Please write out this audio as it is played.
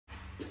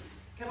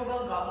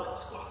kettlebell goblet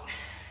squat.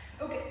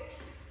 Okay,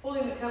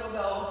 holding the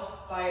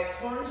kettlebell by its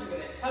horns, you're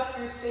going to tuck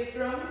your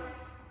sacrum,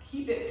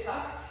 keep it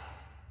tucked,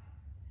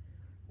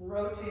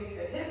 rotate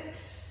the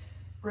hips,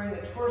 bring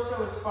the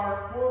torso as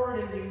far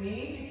forward as you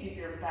need to keep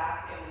your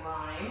back in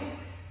line,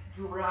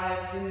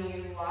 drive the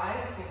knees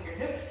wide, sink your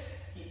hips,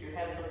 keep your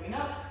head looking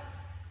up,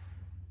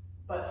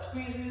 butt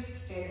squeezes,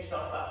 stand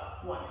yourself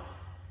up. 1,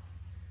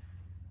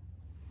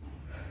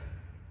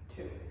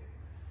 2,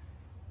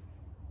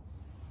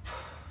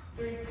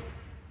 3,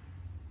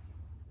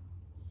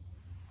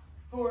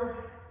 4,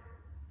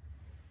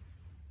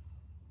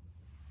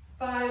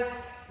 5.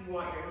 You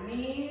want your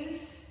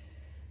knees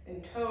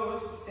and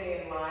toes to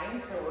stay in line,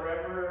 so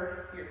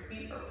wherever your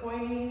feet are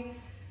pointing,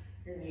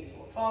 your knees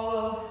will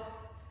follow.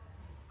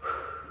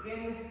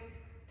 Again,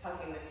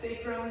 tucking the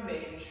sacrum,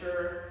 making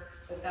sure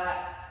that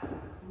that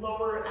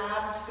lower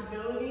ab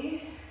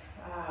stability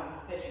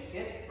that you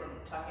get from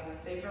tucking the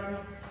sacrum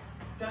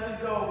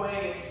doesn't go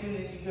away as soon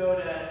as you go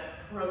to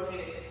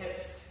rotate the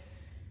hips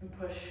and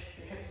push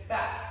your hips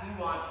back.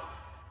 You want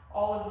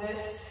all of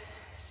this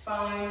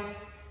spine,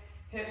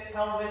 hip,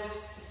 pelvis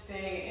to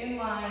stay in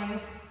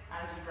line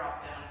as you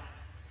drop down.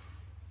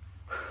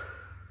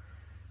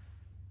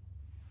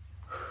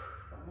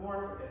 One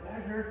more for good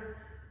measure.